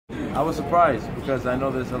I was surprised because I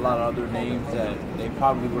know there's a lot of other names that they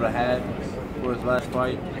probably would have had for his last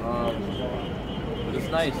fight. But it's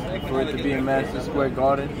nice for it to be in Madison Square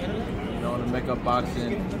Garden, you know, to make up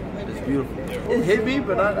boxing. It's beautiful. It hit me,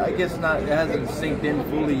 but I guess not. It hasn't sinked in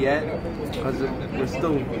fully yet because we're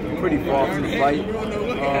still pretty far from the fight.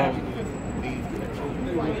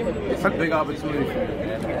 It's a big opportunity for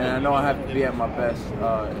me, and I know I have to be at my best if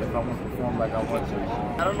I want to perform like I want to.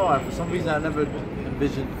 I don't know. For some reason, I never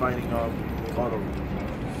envisioned fighting Cotto.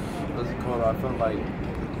 I felt like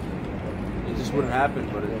it just wouldn't happen.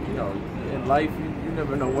 But you know, in life, you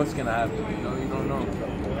never know what's gonna happen. You know, you don't know.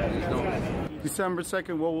 You just don't. December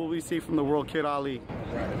 2nd, what will we see from the World Kid Ali?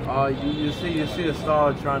 You see a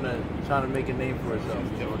star trying to make a name for herself.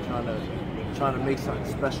 You know, trying to make something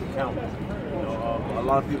special count. You know, a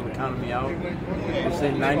lot of people are counting me out. They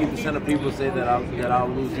say 90% of people say that I'll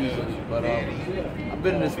lose easily, but I've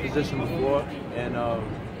been in this position before, and I'm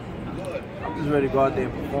just ready to go out there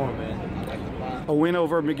and perform, man. A win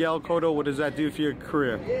over Miguel Cotto, what does that do for your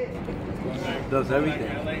career? It does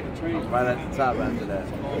everything. I'm right at the top after that.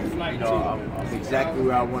 You know, I'm exactly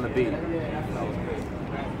where I want to be. You know,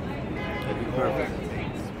 it'd be perfect.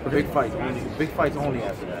 Big fights only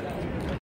after that.